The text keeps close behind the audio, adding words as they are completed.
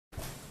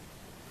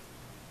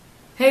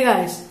Hey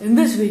guys, in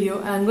this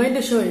video I am going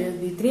to show you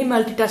the 3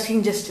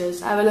 multitasking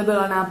gestures available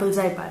on Apple's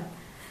iPad.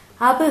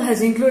 Apple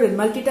has included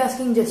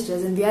multitasking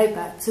gestures in the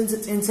iPad since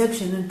its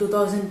inception in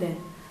 2010.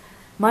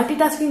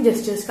 Multitasking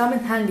gestures come in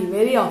handy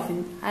very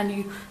often and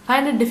you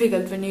find it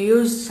difficult when you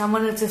use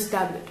someone else's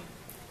tablet.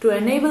 To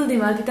enable the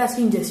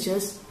multitasking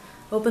gestures,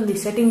 open the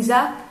Settings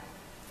app,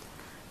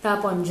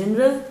 tap on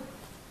General,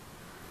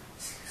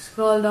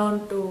 scroll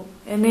down to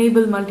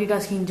Enable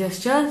Multitasking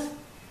Gestures,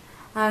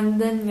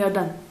 and then you're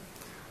done.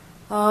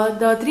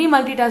 The 3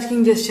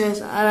 multitasking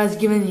gestures are as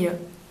given here.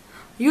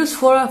 Use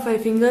 4 or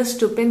 5 fingers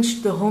to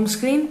pinch the home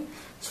screen,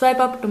 swipe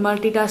up to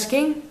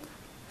multitasking,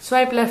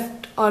 swipe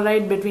left or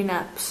right between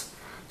apps.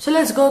 So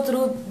let's go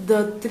through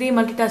the 3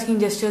 multitasking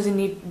gestures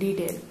in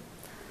detail.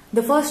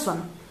 The first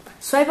one,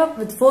 swipe up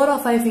with 4 or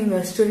 5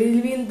 fingers to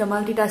reveal the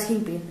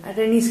multitasking pane at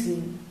any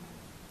screen.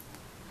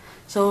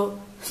 So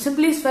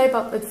simply swipe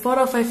up with 4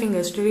 or 5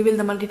 fingers to reveal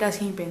the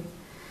multitasking pane.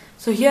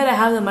 So here I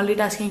have the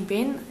multitasking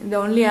pane. The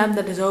only app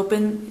that is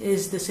open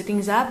is the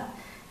Settings app,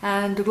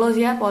 and to close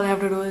the app all I have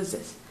to do is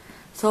this.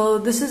 So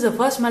this is the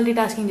first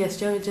multitasking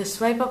gesture, which is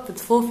swipe up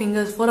with 4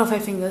 or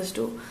 5 fingers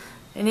to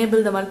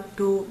enable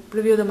to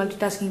preview the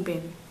multitasking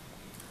pane.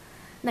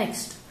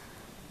 Next,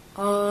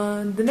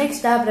 the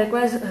next app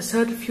requires a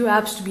certain few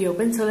apps to be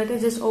open, so let us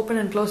just open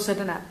and close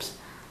certain apps.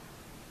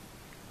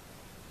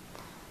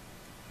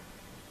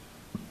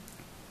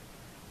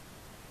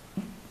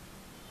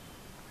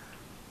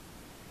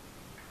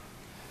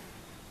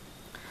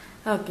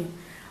 Okay,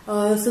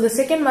 so the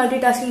second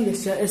multitasking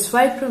gesture is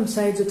swipe from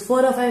sides with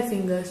 4 or 5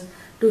 fingers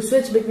to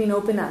switch between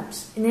open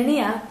apps. In any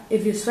app,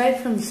 if you swipe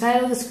from the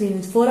side of the screen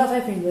with 4 or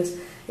 5 fingers,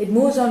 it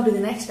moves on to the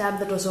next app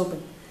that was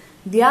open.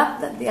 The app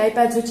that the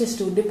iPad switches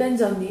to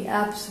depends on the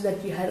apps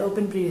that you had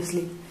opened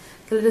previously.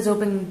 So let us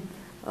open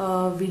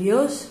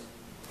videos,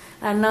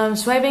 and now I'm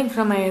swiping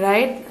from my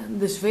right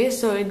this way,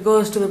 so it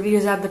goes to the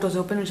previous app that was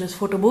open, which is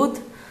Photo Booth,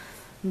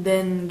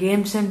 then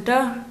Game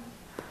Center,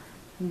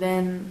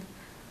 then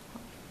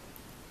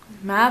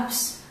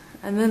Maps,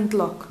 and then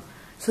Clock.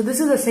 So this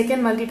is the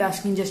second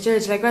multitasking gesture,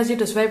 which requires you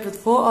to swipe with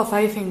 4 or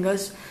 5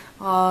 fingers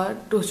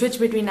to switch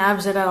between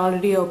apps that are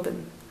already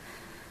open.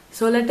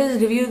 So let us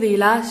review the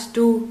last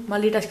 2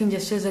 multitasking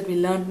gestures that we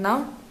learned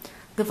now.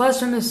 The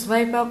first one is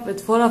swipe up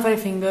with 4 or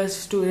 5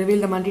 fingers to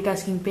reveal the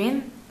multitasking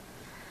pane.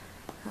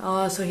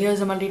 So here's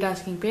the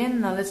multitasking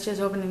pane. Now let's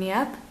just open any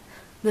app.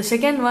 The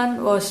second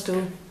one was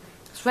to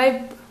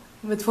swipe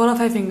with 4 or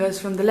 5 fingers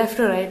from the left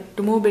to right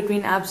to move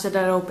between apps that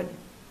are open.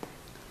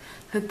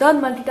 The third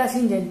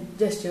multitasking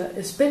gesture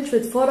is pinch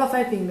with 4 or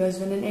 5 fingers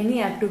when in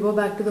any app to go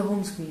back to the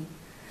home screen.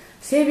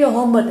 Save your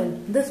home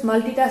button. This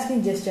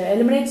multitasking gesture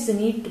eliminates the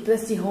need to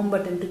press the home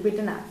button to quit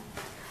an app.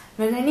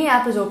 When any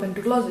app is open,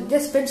 to close it,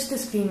 just pinch the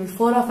screen with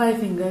 4 or 5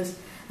 fingers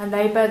and the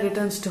iPad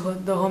returns to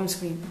the home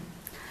screen.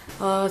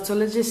 So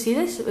let's just see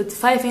this. With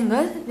 5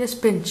 fingers,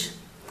 just pinch,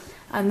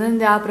 and then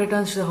the app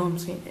returns to the home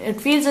screen. It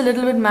feels a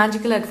little bit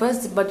magical at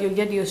first, but you'll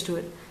get used to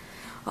it.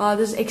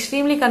 This is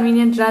extremely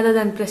convenient rather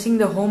than pressing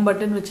the home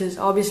button, which is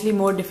obviously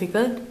more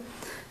difficult.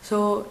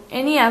 So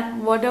any app,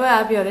 whatever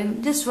app you're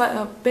in, just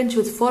pinch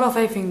with 4 or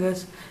 5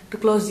 fingers to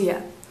close the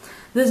app.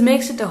 This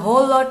makes it a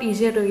whole lot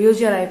easier to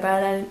use your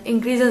iPad and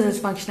increases its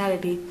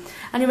functionality.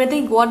 And you may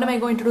think, what am I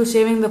going to do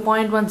saving the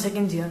 0.1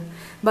 seconds here?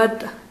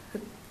 But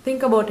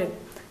think about it.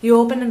 You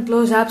open and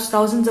close apps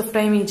thousands of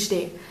times each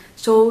day.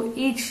 So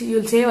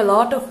you'll save a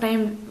lot of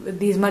time with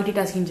these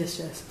multitasking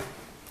gestures.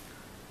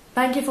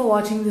 Thank you for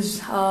watching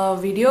this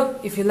video.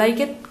 If you like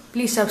it,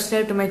 please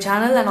subscribe to my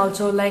channel, and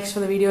also likes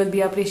for the video will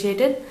be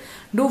appreciated.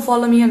 Do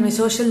follow me on my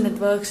social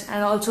networks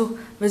and also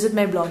visit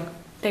my blog,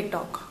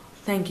 TikTok.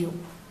 Thank you.